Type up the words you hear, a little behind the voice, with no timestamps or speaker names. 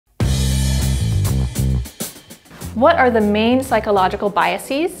What are the main psychological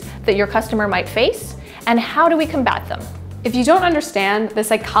biases that your customer might face, and how do we combat them? If you don't understand the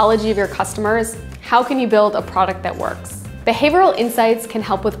psychology of your customers, how can you build a product that works? Behavioral insights can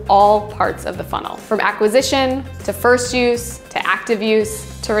help with all parts of the funnel, from acquisition, to first use, to active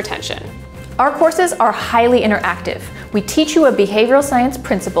use, to retention. Our courses are highly interactive. We teach you a behavioral science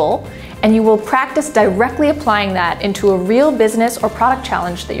principle, and you will practice directly applying that into a real business or product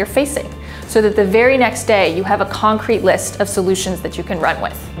challenge that you're facing, so that the very next day you have a concrete list of solutions that you can run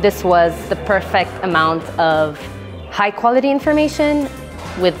with. This was the perfect amount of high quality information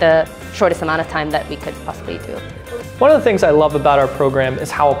with the shortest amount of time that we could possibly do. One of the things I love about our program is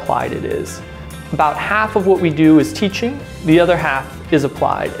how applied it is. About half of what we do is teaching, the other half is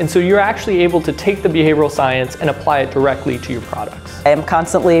applied. And so you're actually able to take the behavioral science and apply it directly to your products. I am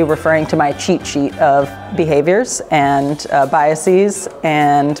constantly referring to my cheat sheet of behaviors and biases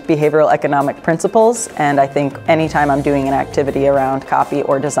and behavioral economic principles. And I think anytime I'm doing an activity around copy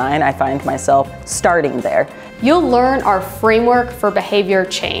or design, I find myself starting there. You'll learn our framework for behavior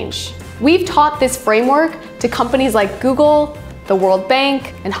change. We've taught this framework to companies like Google, the World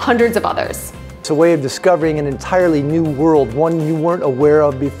Bank, and hundreds of others. It's a way of discovering an entirely new world, one you weren't aware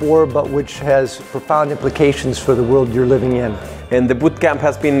of before, but which has profound implications for the world you're living in. And the bootcamp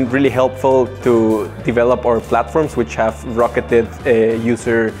has been really helpful to develop our platforms, which have rocketed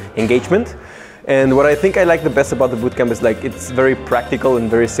user engagement. And what I think I like the best about the bootcamp is it's very practical and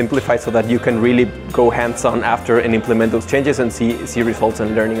very simplified, so that you can really go hands-on after and implement those changes and see results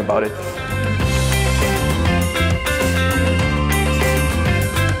and learning about it.